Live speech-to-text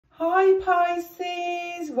Hi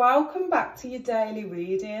Pisces, welcome back to your daily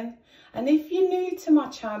reading, and if you're new to my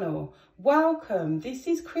channel, welcome. This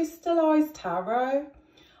is Crystallized Tarot.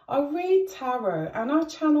 I read tarot and I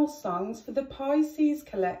channel songs for the Pisces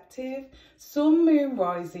collective, Sun, Moon,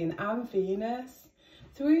 Rising and Venus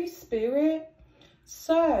through spirit.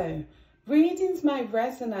 So readings may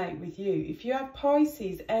resonate with you if you have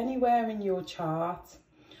Pisces anywhere in your chart.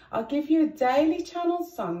 I'll give you a daily channel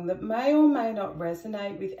song that may or may not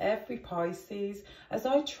resonate with every Pisces as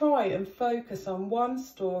I try and focus on one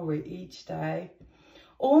story each day.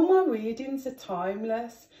 All my readings are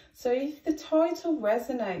timeless, so if the title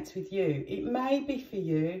resonates with you, it may be for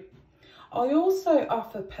you. I also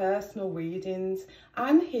offer personal readings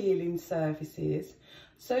and healing services,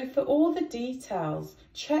 so for all the details,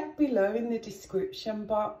 check below in the description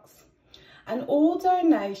box. And all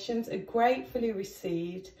donations are gratefully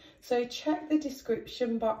received, so check the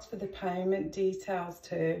description box for the payment details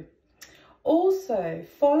too. Also,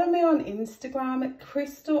 follow me on Instagram at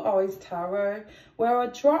Crystal Eyes Tarot, where I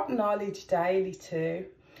drop knowledge daily too.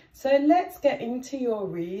 So let's get into your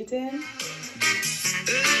reading.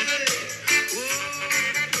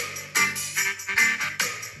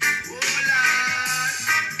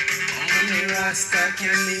 Rasta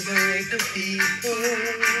can liberate the people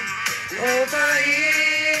over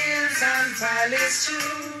hills and valleys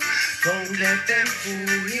too. Don't let them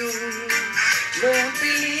fool you. Don't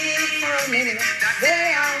believe for a minute that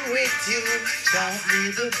they are with you. Shout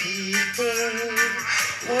with the people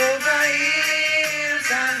over hills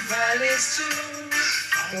and valleys too.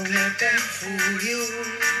 Don't let them fool you.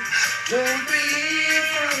 Don't believe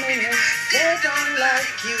for a minute they don't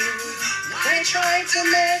like you. They try to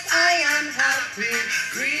make I unhappy.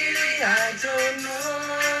 Really, I don't know.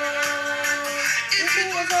 If it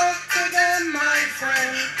was up to them, my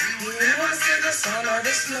friend, we would never see the sun or the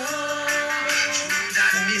snow. Through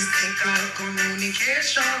that mystical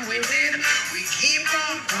communication within, we keep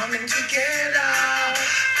on coming together.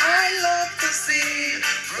 I love to see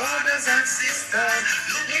brothers and sisters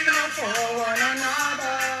looking out for one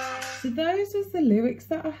another. So those are the lyrics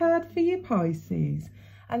that I had for you Pisces.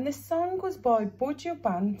 And the song was by BUJU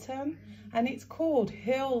BANTON and it's called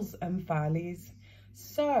Hills and Valleys.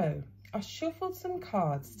 So I shuffled some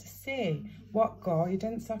cards to see what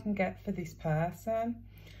guidance I can get for this person.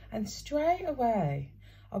 And straight away,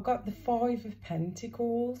 I got the 5 of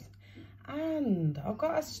Pentacles. And I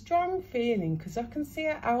got a strong feeling because I can see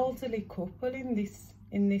an elderly couple in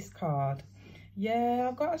this card. Yeah,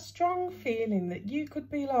 I got a strong feeling that you could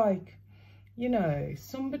be like, you know,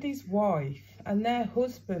 somebody's wife and their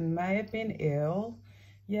husband may have been ill.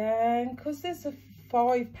 Yeah, and because there's a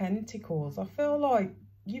 5 Pentacles, I feel like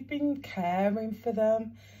you've been caring for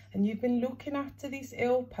them and you've been looking after this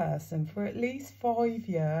ill person for at least 5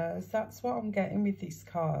 years. That's what I'm getting with this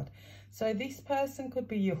card. So this person could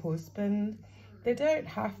be your husband. They don't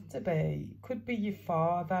have to be. It could be your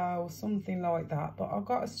father or something like that. But I've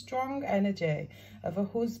got a strong energy of a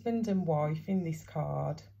husband and wife in this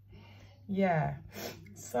card. Yeah,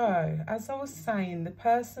 so as I was saying, the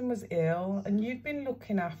person was ill and you've been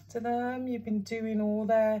looking after them. You've been doing all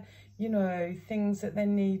their, you know, things that they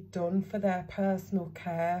need done for their personal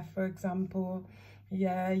care, for example.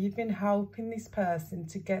 Yeah, you've been helping this person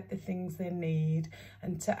to get the things they need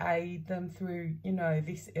and to aid them through, you know,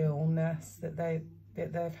 this illness that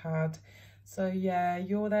they've had. So yeah,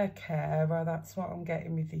 you're their carer. That's what I'm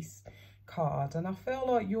getting with this card, and I feel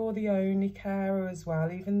like you're the only carer as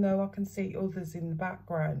well, even though I can see others in the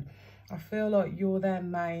background. I feel like you're their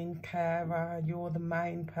main carer. You're the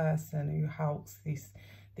main person who helps this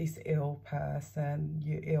ill person,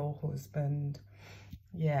 your ill husband.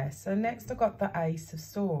 Yeah, so next I got the Ace of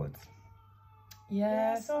Swords.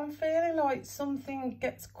 Yeah, so I'm feeling like something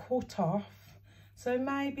gets cut off. So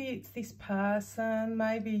maybe it's this person,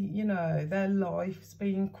 maybe, you know, their life's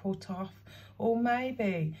being cut off, or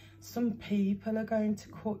maybe some people are going to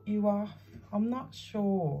cut you off. I'm not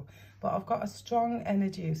sure, but I've got a strong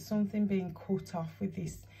energy of something being cut off with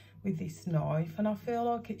this knife, and I feel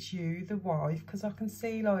like it's you, the wife, because I can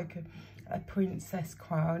see like a princess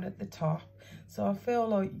crown at the top. So I feel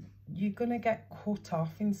like you're going to get cut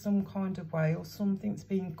off in some kind of way, or something's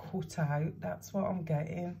being cut out. That's what I'm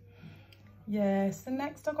getting. Yes, so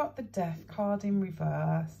next I got the Death card in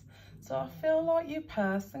reverse. So I feel like your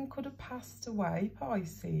person could have passed away,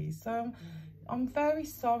 Pisces. So I'm very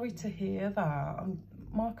sorry to hear that.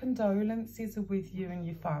 My condolences are with you and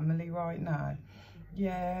your family right now.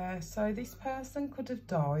 Yeah, so this person could have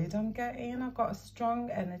died. I've got a strong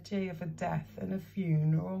energy of a death and a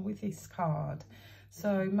funeral with this card.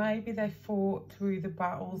 So maybe they fought through the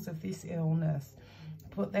battles of this illness,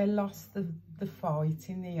 but they lost the the fight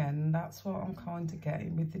in the end. That's what I'm kind of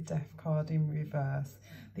getting with the Death card in reverse.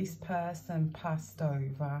 This person passed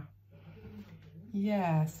over.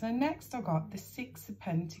 Yeah, so next I got the Six of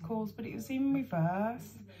Pentacles, but it was in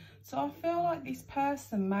reverse. So I feel like this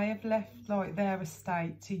person may have left like their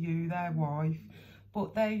estate to you, their wife,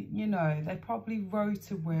 but they, you know, they probably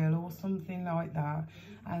wrote a will or something like that,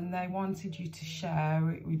 and they wanted you to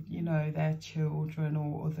share it with, you know, their children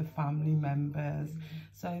or other family members.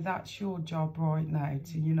 So that's your job right now,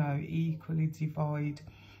 to, you know, equally divide,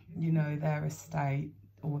 you know, their estate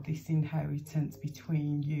or this inheritance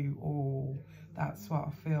between you all. That's what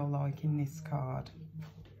I feel like in this card.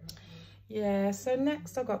 Yeah, so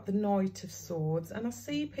next I got the Knight of Swords, and I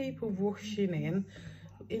see people rushing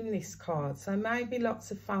in this card. So maybe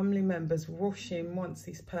lots of family members rushing once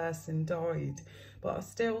this person died, but I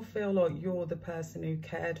still feel like you're the person who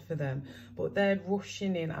cared for them, but they're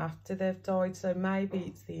rushing in after they've died. So maybe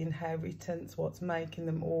it's the inheritance what's making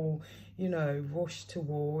them all, you know, rush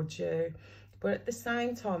towards you. But at the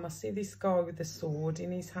same time, I see this guy with the sword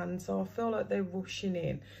in his hand, so I feel like they're rushing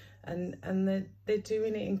in, and they're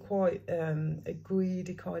doing it in quite a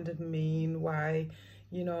greedy kind of mean way.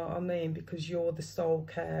 You know what I mean? Because you're the sole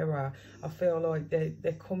carer. I feel like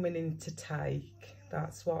they're coming in to take.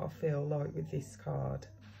 That's what I feel like with this card.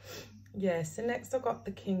 Yeah, so next I got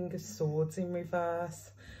the King of Swords in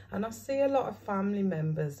reverse. And I see a lot of family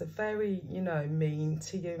members are very, you know, mean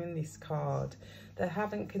to you in this card. They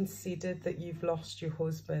haven't considered that you've lost your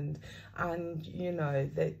husband, and, you know,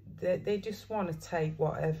 they just want to take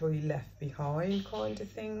whatever he left behind kind of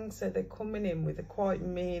thing. So they're coming in with a quite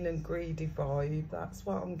mean and greedy vibe. That's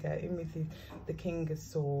what I'm getting with the King of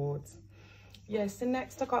Swords. Yes, so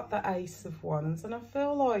next I got the Ace of Wands, and I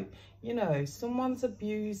feel like, you know, someone's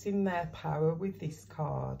abusing their power with this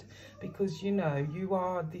card, because, you know, you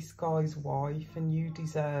are this guy's wife and you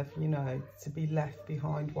deserve, you know, to be left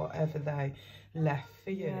behind whatever they left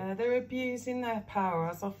for you. Yeah, they're abusing their power,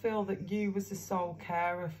 as I feel that you was the sole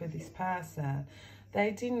carer for this person.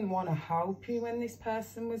 They didn't want to help you when this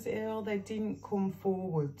person was ill. They didn't come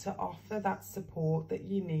forward to offer that support that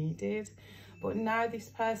you needed. But now this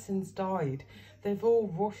person's died, they've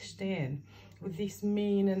all rushed in with this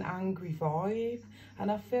mean and angry vibe.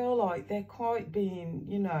 And I feel like they're quite being,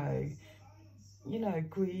 you know,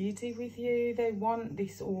 greedy with you. They want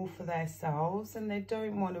this all for themselves, and they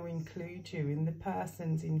don't want to include you in the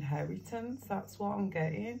person's inheritance. That's what I'm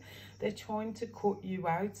getting. They're trying to cut you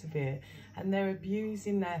out of it, and they're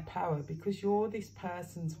abusing their power because you're this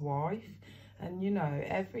person's wife, and, you know,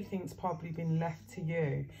 everything's probably been left to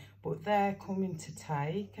you, but they're coming to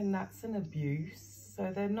take, and that's an abuse.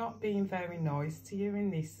 So they're not being very nice to you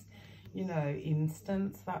in this, you know,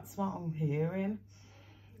 instance. That's what I'm hearing.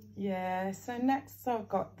 Yeah, so next I've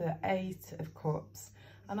got the Eight of Cups,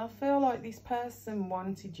 and I feel like this person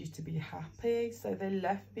wanted you to be happy, so they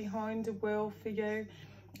left behind a will for you,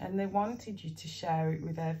 and they wanted you to share it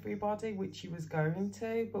with everybody, which you was going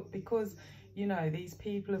to, but because, you know, these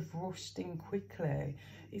people have rushed in quickly,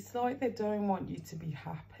 it's like they don't want you to be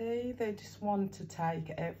happy. They just want to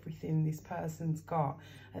take everything this person's got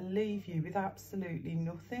and leave you with absolutely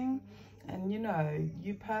nothing. And, you know,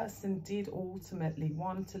 your person did ultimately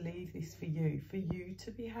want to leave this for you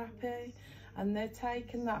to be happy. And they're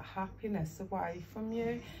taking that happiness away from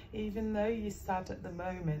you, even though you're sad at the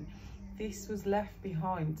moment. This was left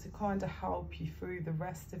behind to kind of help you through the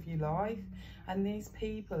rest of your life, and these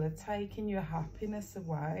people are taking your happiness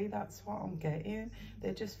away. That's what I'm getting.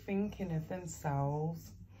 They're just thinking of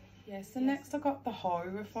themselves. Yes, and next I got the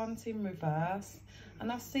Hierophant in reverse,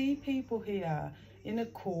 and I see people here in a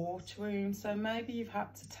courtroom. So maybe you've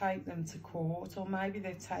had to take them to court, or maybe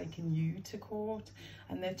they've taken you to court,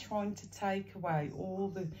 and they're trying to take away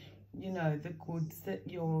all the, you know, the goods that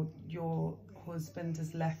your husband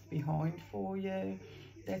has left behind for you.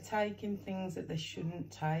 They're taking things that they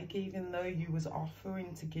shouldn't take, even though you was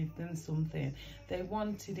offering to give them something. They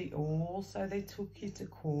wanted it all, so they took you to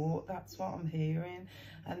court. That's what I'm hearing.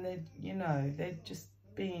 And they, you know, they're just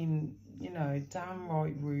being, you know,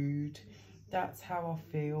 downright rude. That's how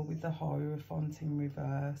I feel with the Hierophant in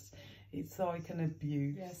reverse. It's like an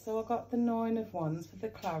abuse. Yeah, so I got the Nine of Wands for the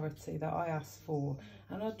clarity that I asked for.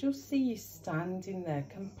 And I just see you standing there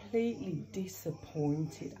completely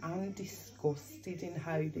disappointed and disgusted in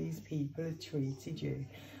how these people have treated you.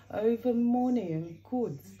 Over money and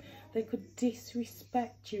goods. They could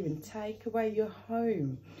disrespect you and take away your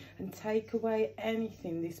home and take away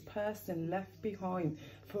anything this person left behind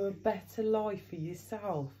for a better life for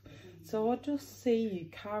yourself. So I just see you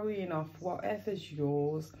carrying off whatever's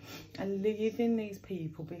yours and leaving these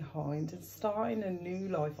people behind and starting a new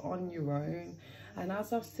life on your own. And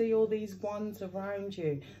as I see all these wands around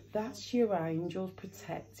you, that's your angels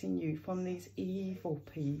protecting you from these evil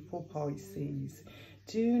people, Pisces.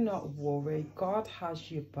 Do not worry, God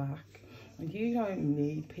has your back. You don't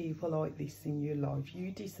need people like this in your life.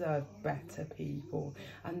 You deserve better people,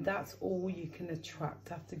 and that's all you can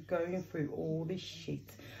attract after going through all this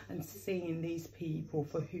shit and seeing these people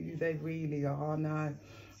for who they really are now.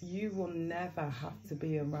 You will never have to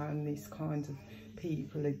be around these kinds of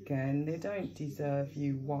people again. They don't deserve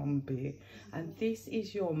you one bit. And this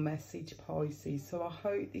is your message, Pisces. So I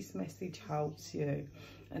hope this message helps you,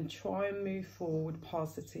 and try and move forward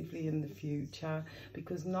positively in the future,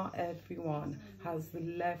 because not everyone has the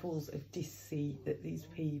levels of deceit that these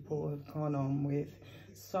people have gone on with.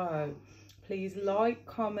 So please like,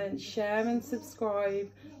 comment, share and subscribe.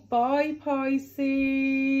 Bye,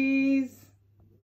 Pisces.